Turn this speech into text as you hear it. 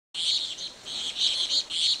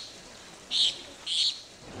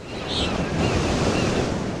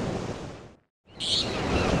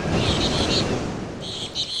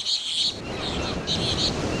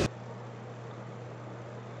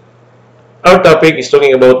our topic is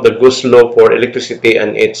talking about the Gauss law for electricity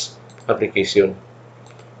and its application.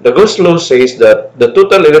 The Gauss law says that the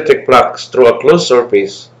total electric flux through a closed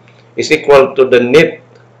surface is equal to the net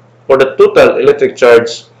or the total electric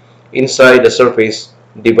charge inside the surface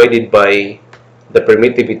divided by the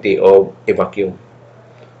permittivity of a vacuum.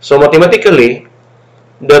 So mathematically,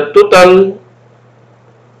 the total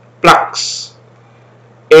flux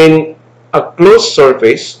in a closed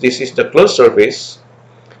surface, this is the closed surface,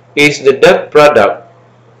 is the dot product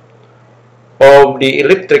of the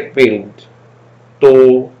electric field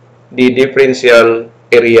to the differential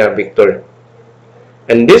area vector.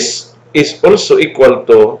 And this is also equal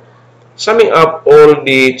to summing up all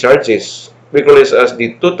the charges, we call this as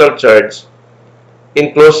the total charge,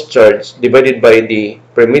 enclosed charge, divided by the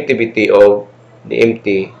permittivity of the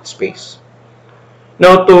empty space.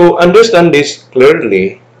 Now, to understand this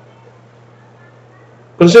clearly,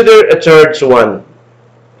 consider a charge 1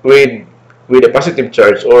 with a positive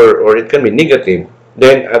charge, or it can be negative.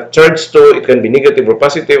 Then at charge 2, it can be negative or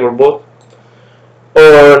positive or both.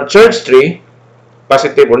 Or charge 3,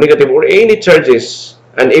 positive or negative or any charges.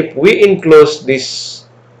 And if we enclose this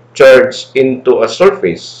charge into a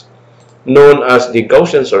surface known as the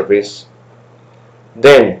Gaussian surface,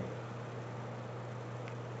 then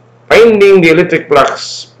finding the electric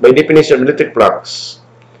flux by definition of electric flux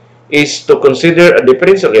is to consider a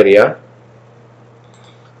differential area.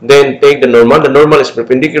 Then take the normal. The normal is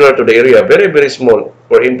perpendicular to the area, very, very small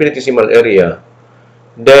or infinitesimal area.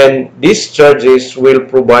 Then these charges will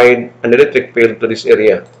provide an electric field to this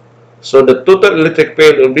area. So the total electric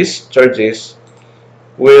field of these charges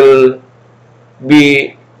will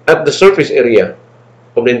be at the surface area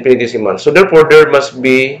of the infinitesimal. So therefore, there must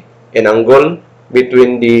be an angle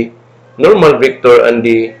between the normal vector and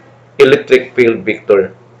the electric field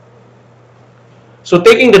vector. So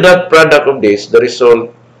taking the dot product of this, the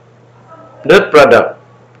result, dot product,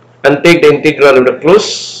 and take the integral of the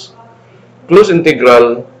closed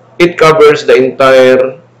integral, it covers the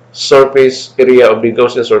entire surface area of the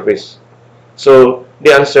Gaussian surface. So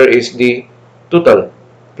the answer is the total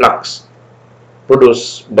flux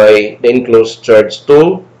produced by the enclosed charge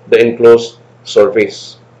to the enclosed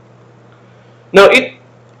surface. Now it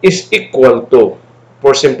is equal to,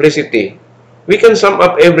 for simplicity, we can sum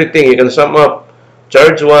up everything. You can sum up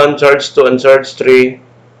charge 1, charge 2, and charge 3,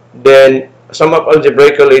 then sum up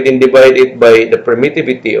algebraically, then divide it by the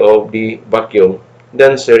permittivity of the vacuum.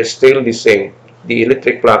 The answer is still the same, the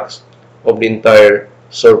electric flux of the entire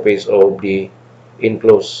surface of the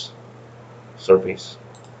enclosed surface.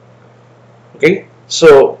 Okay,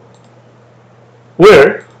 so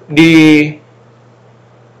where the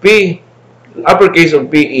P, uppercase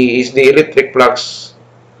of PE, is the electric flux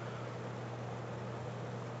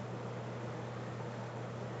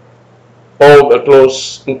of a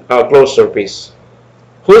closed surface,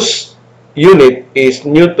 whose unit is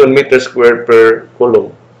Newton meter square per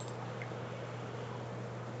coulomb.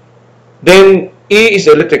 Then E is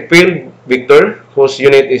the electric field vector, whose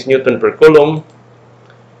unit is Newton per coulomb.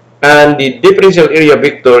 And the differential area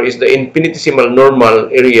vector is the infinitesimal normal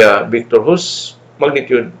area vector, whose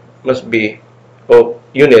magnitude must be, or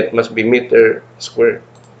unit must be meter square.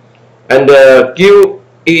 And the Q,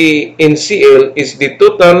 E in CL is the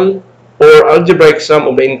total or algebraic sum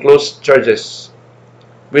of the enclosed charges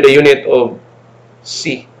with a unit of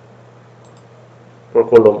C per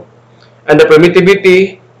coulomb. And the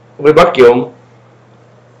permittivity of a vacuum,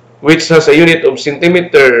 which has a unit of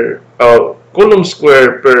centimeter coulomb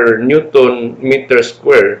square per Newton meter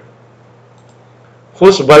square,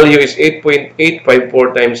 whose value is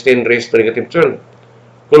 8.854 times 10 raised to negative 12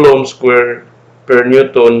 coulomb square per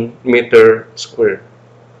Newton meter square.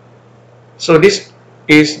 So this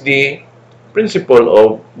is the principle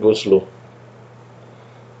of Gauss law.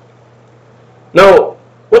 Now,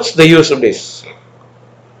 what's the use of this?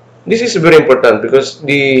 This is very important because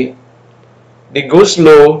the Gauss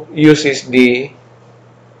law uses the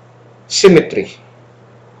symmetry.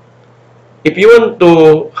 If you want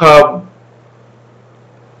to have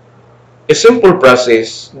a simple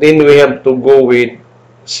process, then we have to go with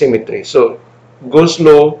symmetry. So Gauss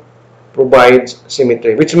law provides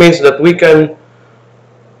symmetry, which means that we can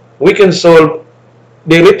solve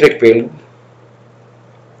the electric field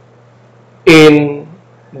in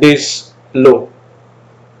this law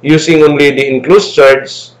using only the enclosed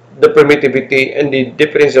charge, the permittivity, and the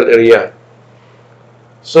differential area.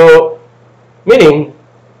 So meaning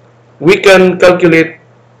we can calculate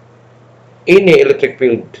any electric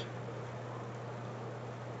field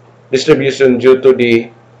distribution due to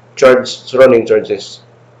the surrounding charges.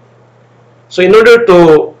 So in order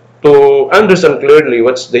to to understand clearly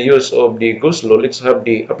what's the use of the Gauss law, let's have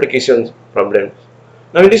the application problem.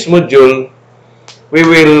 Now in this module, we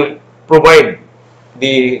will provide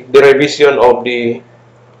the derivation of the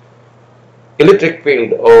electric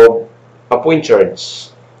field of a point charge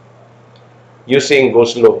using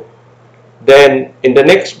Gauss law. Then in the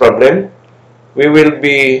next problem, we will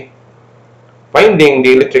be finding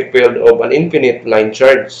the electric field of an infinite line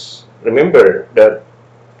charge. Remember that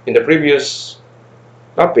in the previous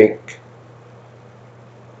topic,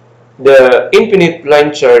 the infinite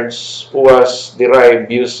line charge was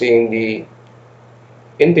derived using the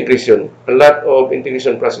integration, a lot of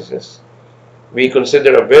integration processes. We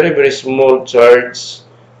consider a very small charge,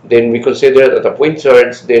 then we consider it at a point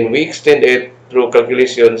charge, then we extend it through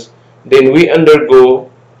calculations, then we undergo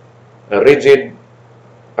a rigid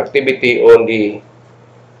activity on the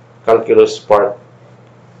calculus part.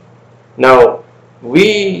 Now,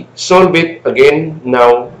 we solve it again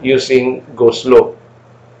now using Gauss law.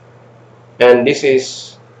 And this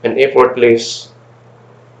is an effortless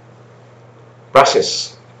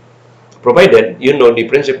process, provided you know the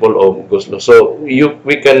principle of Gauss law. So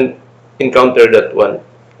we can encounter that one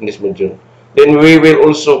in this module. Then we will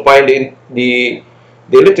also find the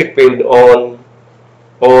electric field on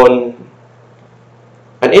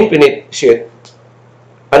an infinite sheet,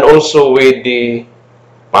 and also with the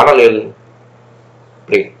parallel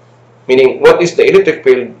plate. Meaning, what is the electric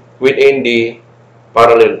field within the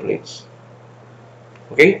parallel plates?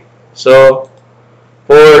 Okay, so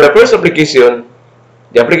for the first application,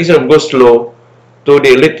 the application of Gauss law to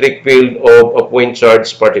the electric field of a point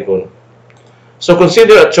charge particle. So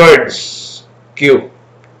consider a charge Q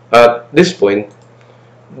at this point.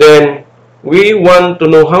 Then we want to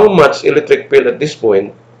know how much electric field at this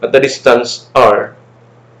point at the distance r.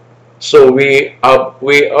 So we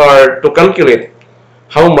are to calculate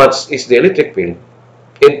how much is the electric field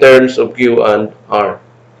in terms of Q and R.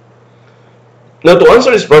 Now to answer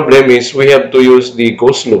this problem is we have to use the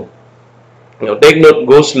Gauss law. Now take note,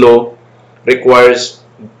 Gauss law requires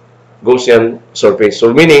Gaussian surface.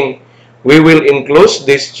 So meaning we will enclose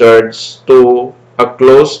this charge to a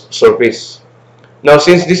closed surface. Now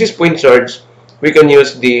since this is point charge, we can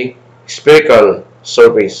use the spherical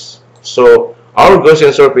surface. So our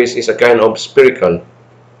Gaussian surface is a kind of spherical.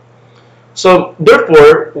 So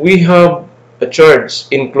therefore, we have a charge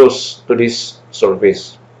enclosed to this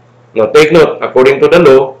surface. Now take note, according to the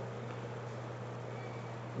law,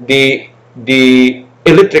 the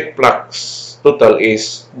electric flux total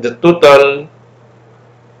is the total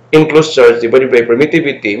enclosed charge divided by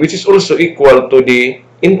permittivity, which is also equal to the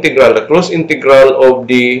integral, the closed integral of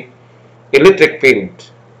the electric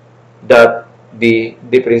field, that the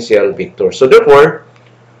differential vector. So therefore,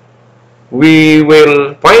 we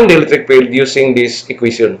will find the electric field using this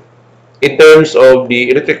equation. In terms of the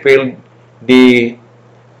electric field, the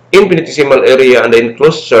infinitesimal area and the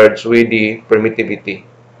enclosed charge with the permittivity.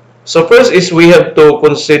 So first is we have to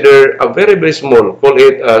consider a very small, call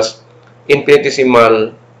it as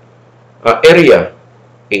infinitesimal area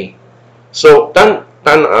A. So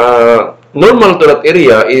normal to that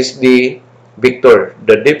area is the vector,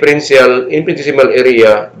 the differential infinitesimal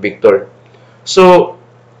area vector. So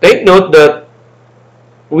take note that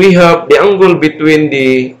we have the angle between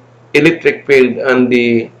the electric field and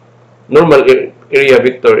the normal area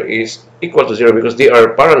vector is equal to 0 because they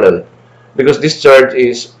are parallel, because this charge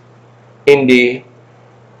is in the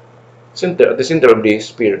center, at the center of the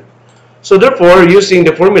sphere. So therefore, using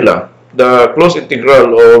the formula, the closed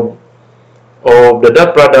integral of the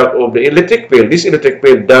dot product of the electric field, this electric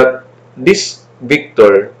field, that this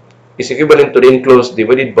vector is equivalent to the enclosed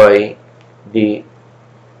divided by the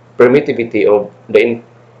permittivity of the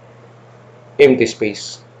empty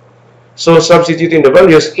space. So substituting the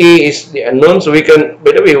values, A is the unknown, so we can,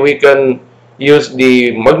 by the way, we can use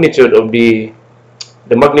the magnitude of the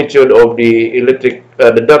electric,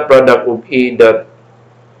 the dot product of A dot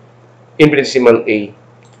infinitesimal A.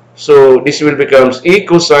 So this will become A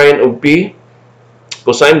cosine of P,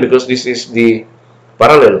 cosine because this is the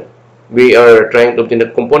parallel. We are trying to obtain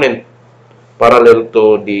the component parallel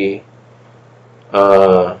to the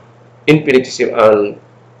infinitesimal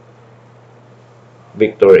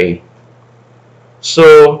vector A.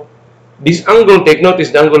 So this angle, take note,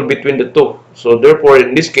 is the angle between the two. So therefore,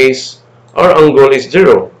 in this case, our angle is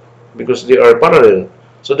 0 because they are parallel.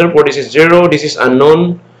 So therefore, this is 0, this is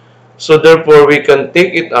unknown. So therefore, we can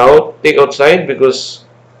take it out, take outside, because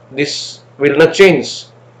this will not change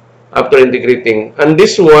after integrating. And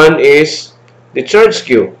this one is the charge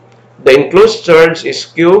Q. The enclosed charge is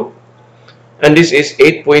Q, and this is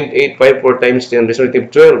 8.854 times 10 raised to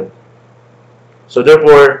negative 12. So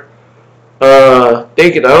therefore,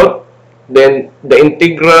 take it out, then the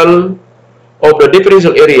integral of the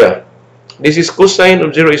differential area. This is cosine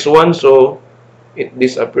of 0 is 1, so it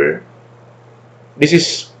disappears. This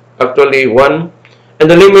is actually 1. And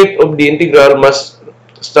the limit of the integral must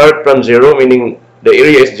start from 0, meaning the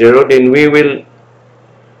area is 0. Then we will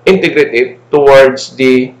integrate it towards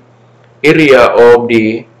the area of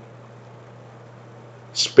the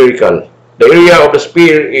spherical. The area of the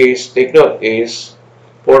sphere is, take note, is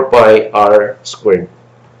 4 pi r squared.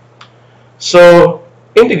 So,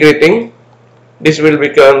 integrating, this will be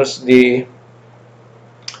the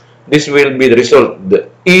result. The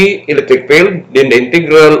E electric field, then the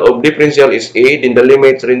integral of differential is A, then the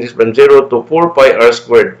limit ranges from 0 to 4 pi r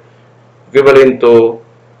squared, equivalent to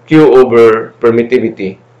Q over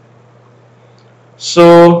permittivity.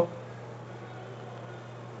 So,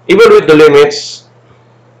 evaluate the limits.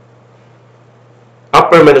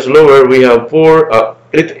 Upper minus lower, we have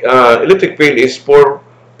electric field is 4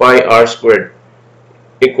 pi r squared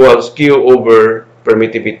equals Q over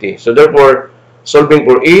permittivity. So therefore, solving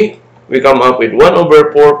for E, we come up with 1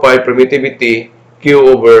 over 4 pi permittivity Q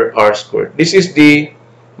over r squared. This is the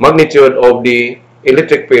magnitude of the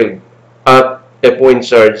electric field at a point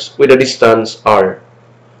charge with a distance r.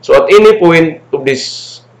 So at any point of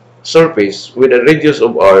this surface with a radius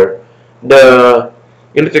of r, the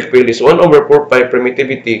electric field is 1 over 4 pi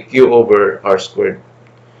permittivity Q over r squared.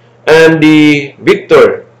 And the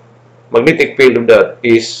vector magnetic field of that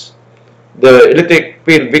is, the electric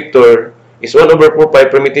field vector is 1 over 4 pi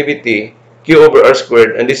permittivity Q over r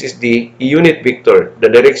squared, and this is the unit vector. The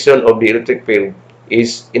direction of the electric field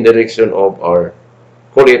is in the direction of r.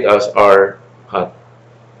 Call it as r hat.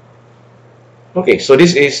 Okay, so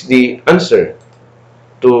this is the answer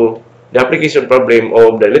to the application problem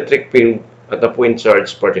of the electric field at a point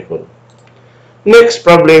charge particle. Next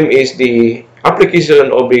problem is the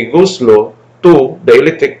application of the Gauss law to the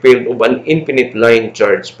electric field of an infinite line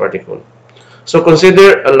charge particle. So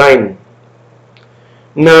consider a line.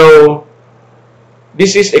 Now,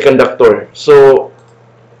 this is a conductor. So,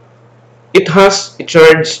 it has a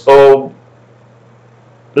charge of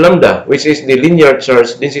lambda, which is the linear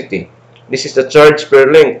charge density. This is the charge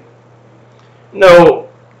per length. Now,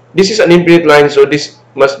 this is an infinite line, so this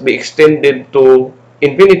must be extended to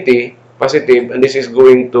infinity, positive, and this is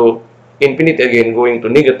going to infinity again, going to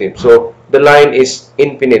negative. So, the line is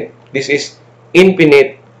infinite. This is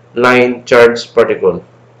infinite line charge particle.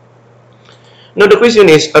 Now, the question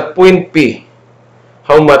is, at point P,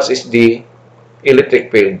 how much is the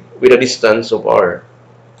electric field with a distance of r?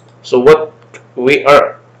 So, what we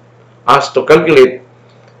are asked to calculate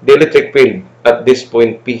the electric field at this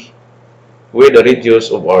point P with a radius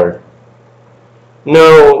of r.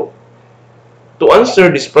 Now, to answer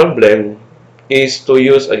this problem is to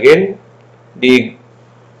use again the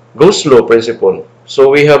Gauss law principle. So,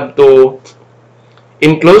 we have to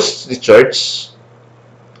enclose the charge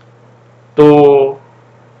to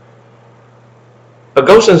a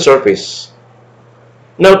Gaussian surface.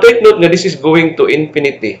 Now, take note that this is going to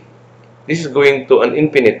infinity. This is going to an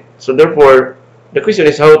infinite. So, therefore, the question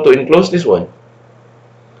is how to enclose this one.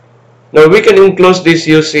 Now, we can enclose this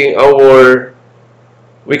using our,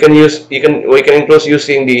 we can enclose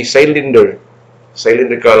using the cylindrical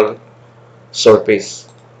surface.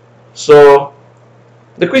 So,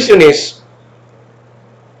 the question is,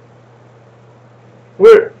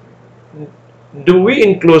 where do we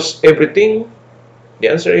enclose everything? The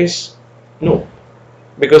answer is no,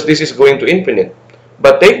 because this is going to infinite.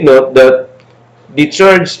 But take note that the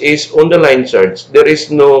charge is on the line charge. There is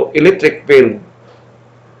no electric field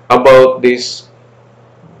about this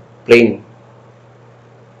plane.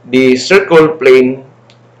 The circle plane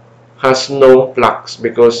has no flux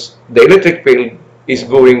because the electric field is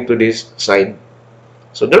going to this side.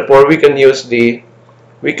 So therefore, we can use the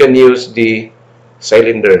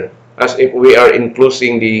cylinder as if we are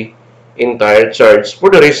enclosing the entire charge, for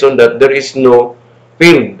the reason that there is no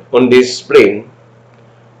field on this plane.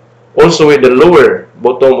 Also with the lower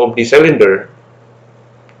bottom of the cylinder,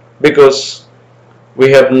 because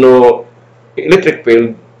we have no electric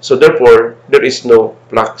field, so therefore there is no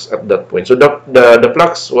flux at that point. So the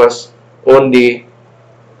flux was on the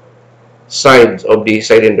sides of the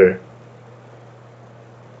cylinder.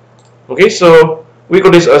 Okay, so we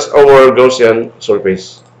call this as our Gaussian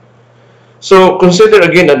surface. So consider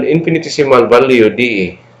again an infinitesimal value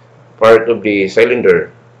dE, part of the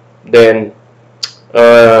cylinder. Then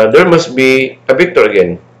there must be a vector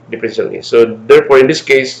again, differentially. So therefore, in this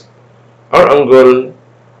case, our angle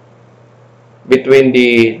between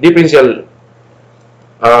the differential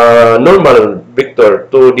normal vector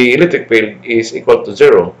to the electric field is equal to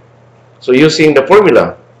 0. So using the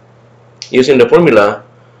formula, using the formula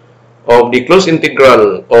of the closed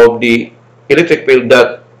integral of the electric field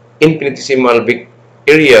dot infinitesimal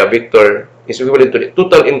area vector is equivalent to the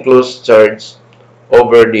total enclosed charge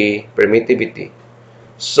over the permittivity.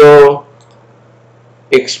 So,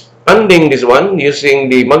 expanding this one using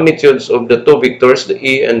the magnitudes of the two vectors, the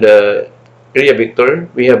E and the area vector,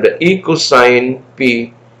 we have the E cosine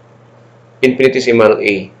P infinitesimal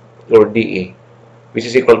A or dA, which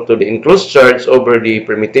is equal to the enclosed charge over the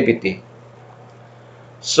permittivity.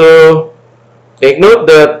 So, take note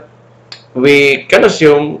that we can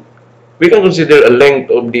consider a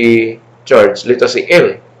length of the charge, let us say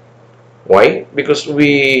L. Why? Because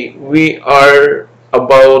we are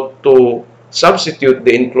about to substitute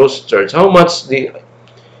the enclosed charge. How much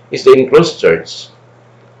is the enclosed charge?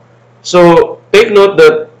 So take note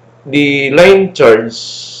that the line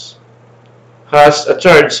charge has a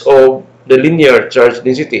charge of the linear charge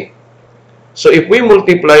density. So if we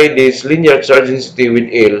multiply this linear charge density with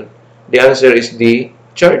L, the answer is the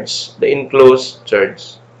charge, the enclosed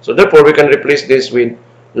charge. So therefore, we can replace this with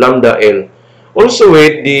lambda L. Also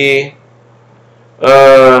with the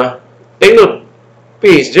take note,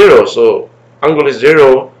 P is 0, so angle is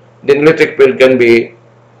 0, then electric field can be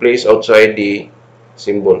placed outside the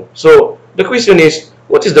symbol. So the question is,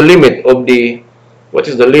 what is the limit of the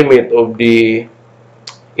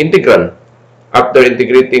integral after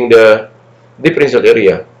integrating the differential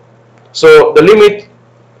area? So the limit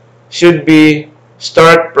should be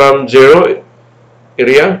start from 0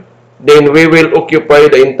 area, then we can occupy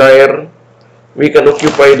the entire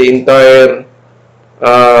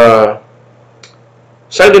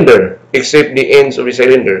cylinder except the ends of the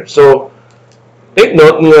cylinder. So take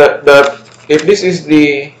note that if this is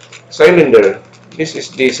the cylinder,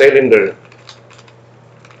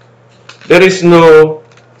 there is no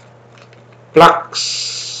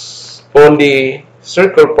flux on the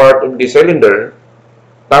circle part of the cylinder,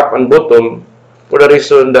 top and bottom, for the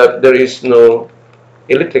reason that there is no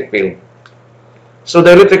electric field. So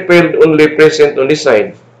the electric field only present on this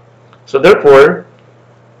side. So therefore,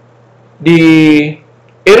 the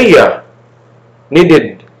area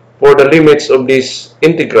needed for the limits of this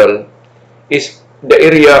integral is the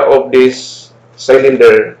area of this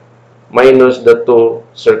cylinder minus the two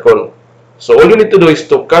circle. So all you need to do is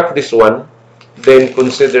to cut this one, then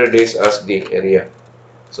consider this as the area.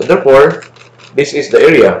 So therefore, this is the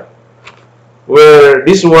area, where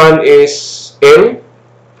this one is L,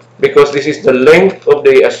 because this is the length of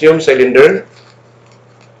the assumed cylinder.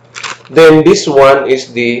 Then this one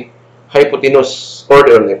is the hypotenuse, or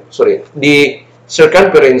the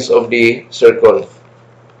circumference of the circle.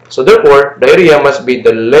 So therefore, the area must be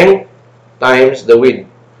the length times the width.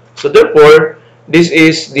 So therefore, this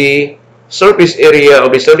is the surface area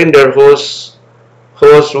of the cylinder whose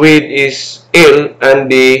width is L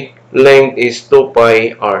and the length is 2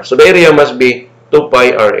 pi r. So the area must be 2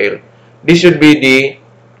 pi rl. This should be the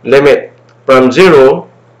limit from 0.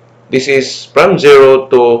 This is from 0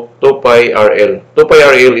 to 2 pi rl. 2 pi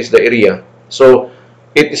rl is the area. So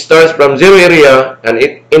it starts from 0 area and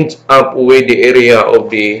it ends up with the area of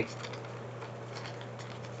the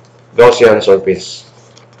Gaussian surface.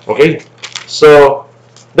 Okay? So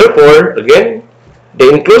therefore, again,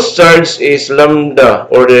 the enclosed charge is lambda,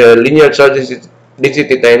 or the linear charge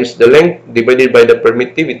density times the length divided by the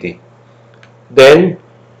permittivity. Then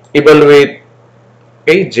evaluate.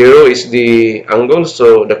 Okay, 0 is the angle,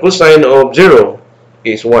 so the cosine of 0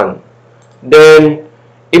 is 1. Then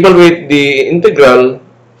evaluate the integral,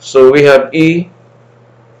 so we have E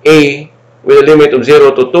A with a limit of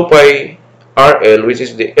 0 to 2 pi rl, which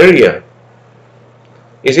is the area,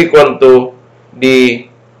 is equal to the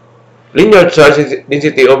linear charge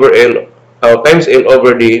density over L times L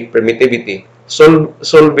over the permittivity.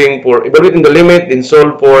 Solving for evaluating the limit, then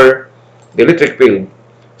solve for the electric field.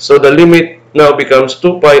 So the limit now becomes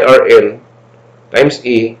 2 pi rl times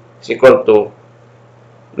E is equal to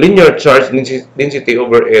linear charge density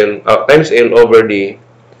over L times L over the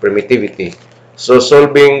permittivity. So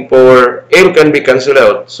solving for L can be cancelled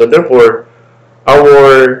out. So therefore,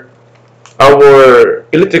 our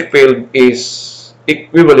electric field is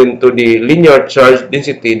equivalent to the linear charge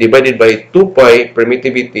density divided by 2 pi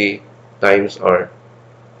permittivity times r.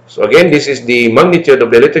 So again, this is the magnitude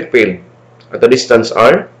of the electric field at a distance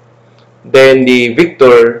r. Then the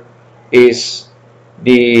vector is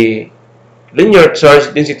the linear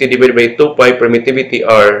charge density divided by 2 pi permittivity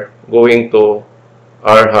r going to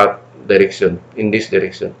r hat direction, in this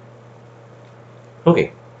direction.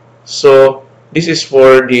 Okay, so this is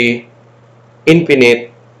for the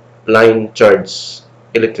infinite line charge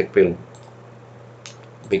electric field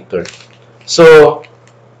vector. So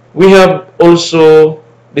we have also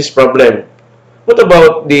this problem. What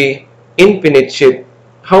about the infinite sheet?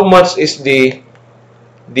 How much is the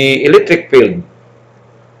electric field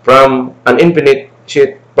from an infinite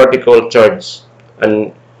sheet particle charge?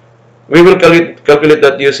 And we will calculate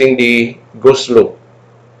that using the Gauss law.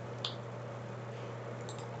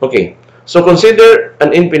 Okay, so consider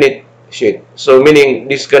an infinite sheet. So meaning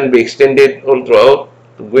this can be extended all throughout,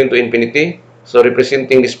 going to infinity. So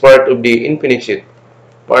representing this part of the infinite sheet,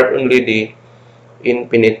 part only the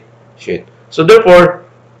infinite sheet. So therefore,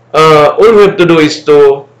 all we have to do is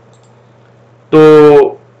to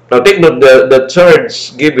now take note the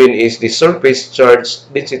charge given is the surface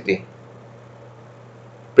charge density.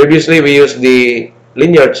 Previously we used the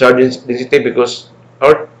linear charge density because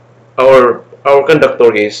our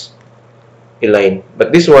conductor is a line,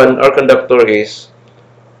 but this one our conductor is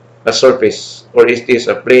a surface, or it is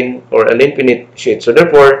a plane or an infinite sheet. So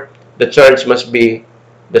therefore the charge must be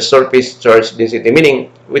the surface charge density,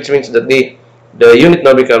 meaning which means that the unit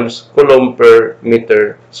now becomes coulomb per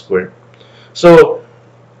meter squared. So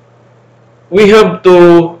we have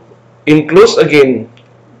to enclose again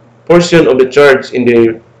portion of the charge in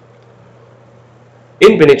the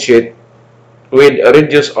infinite sheet with a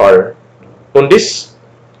radius r on this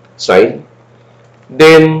side.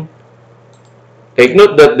 Then take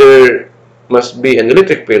note that there must be an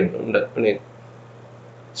electric field on it.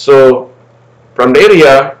 So from the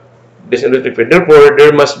area, this electric field. Therefore,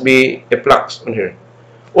 there must be a flux on here.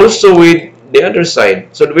 Also with the other side.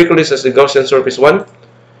 So we call this as the Gaussian surface 1.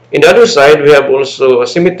 In the other side, we have also a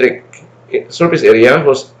symmetric surface area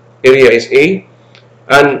whose area is A.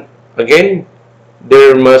 And again,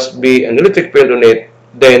 there must be an electric field on it.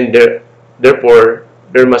 Then therefore,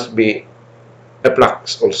 there must be a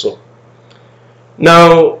flux also.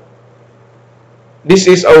 Now, this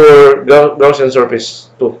is our Gaussian surface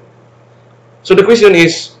 2. So the question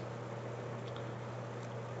is,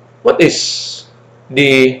 what is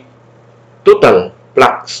the total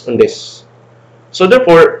flux on this? So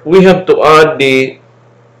therefore, we have to add the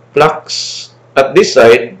flux at this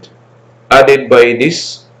side added by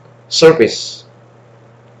this surface.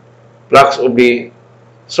 Flux of the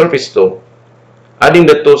surface 2. Adding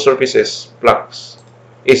the two surfaces flux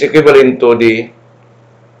is equivalent to the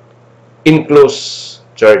enclosed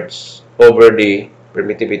charge over the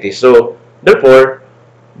permittivity. So therefore,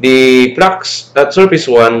 the flux at surface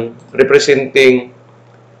 1 representing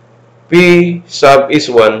P sub is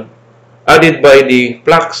 1 added by the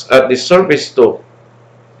flux at the surface 2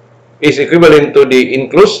 is equivalent to the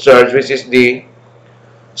enclosed charge, which is the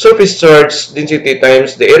surface charge density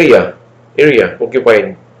times the area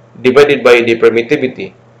occupied divided by the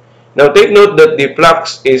permittivity. Now take note that the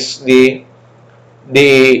flux is the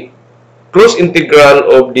closed integral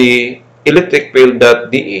of the electric field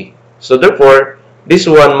dA. So therefore, this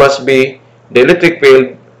one must be the electric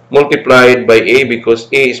field multiplied by A, because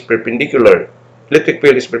A is perpendicular. Electric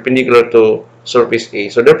field is perpendicular to surface A.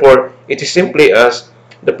 So therefore, it is simply as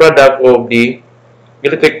the product of the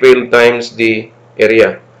electric field times the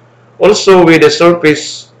area. Also with the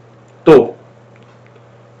surface 2,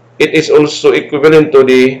 it is also equivalent to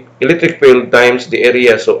the electric field times the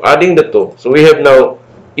area. So adding the two, so we have now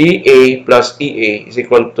EA plus EA is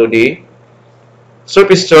equal to the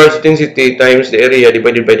surface charge density times the area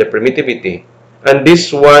divided by the permittivity. And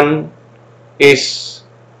this one is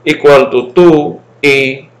equal to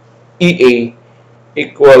 2A EA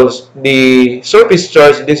equals the surface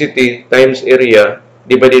charge density times area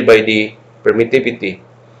divided by the permittivity.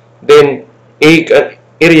 Then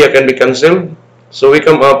area can be cancelled. So we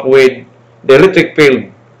come up with the electric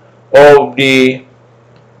field of the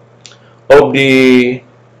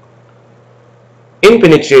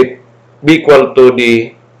infinite sheet be equal to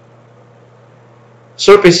the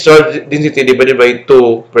surface charge density divided by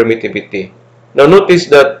 2 permittivity. Now notice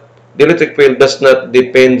that the electric field does not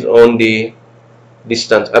depend on the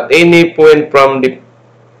distance. At any point from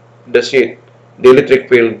the sheet, the electric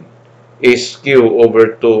field is Q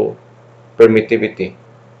over 2 permittivity.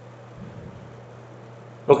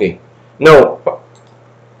 Okay. Now,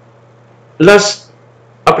 last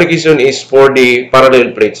application is for the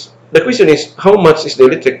parallel plates. The question is, how much is the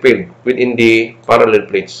electric field within the parallel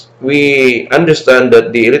plates? We understand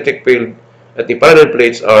that the electric field at the parallel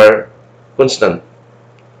plates are constant.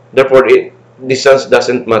 Therefore, distance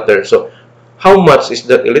doesn't matter. So, how much is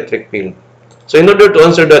that electric field? So, in order to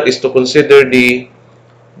answer that is to consider the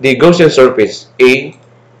Gaussian surface A,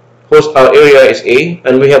 whose area is A,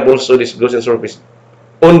 and we have also this Gaussian surface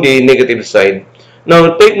on the negative side.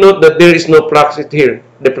 Now, take note that there is no flux here.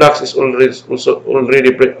 The flux is already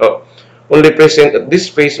only present at this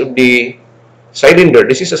face of the cylinder.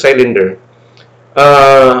 This is a cylinder.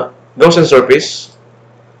 Gaussian surface.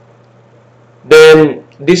 Then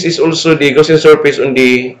this is also the Gaussian surface on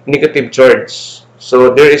the negative charge.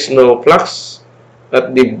 So there is no flux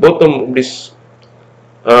at the bottom of this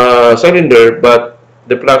cylinder, but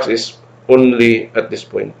the flux is only at this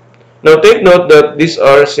point. Now take note that these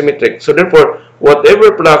are symmetric. So therefore,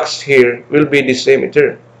 whatever flux here will be the same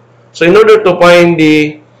here. So in order to find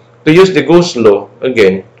to use the Gauss law,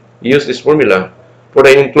 again, use this formula for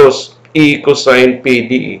the enclosed E cosine P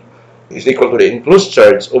dE is equal to the enclosed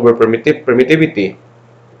charge over permittivity.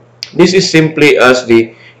 This is simply as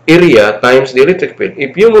the area times the electric field.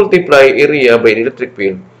 If you multiply area by the electric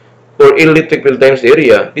field, or electric field times the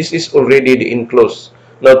area, this is already the enclosed.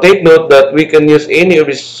 Now take note that we can use any of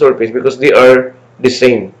these surface because they are the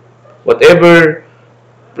same. Whatever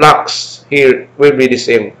flux here will be the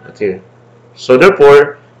same here. So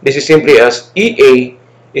therefore, this is simply as EA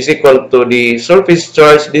is equal to the surface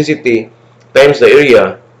charge density times the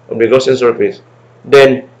area of the Gaussian surface,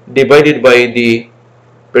 then divided by the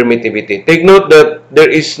permittivity. Take note that there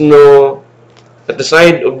is no, at the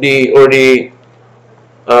side of the, or the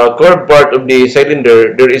curved part of the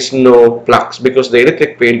cylinder, there is no flux because the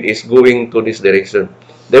electric field is going to this direction.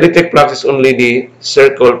 The electric flux is only the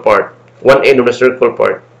circle part, one end of the circle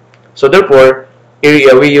part. So therefore,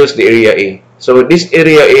 area, we use the area A. So this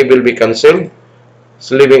area A will be cancelled,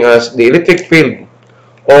 so leaving us the electric field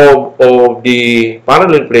of the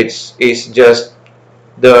parallel plates is just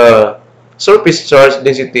the surface charge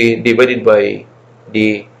density divided by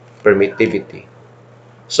the permittivity.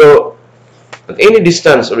 So at any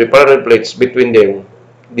distance of the parallel plates between them,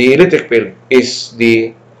 the electric field is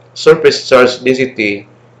the surface charge density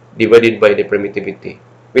divided by the permittivity,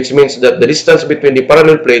 which means that the distance between the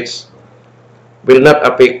parallel plates will not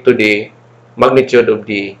affect to the magnitude of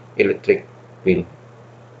the electric field.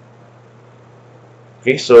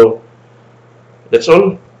 Okay, so that's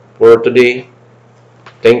all for today.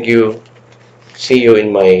 Thank you. See you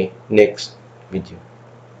in my next video.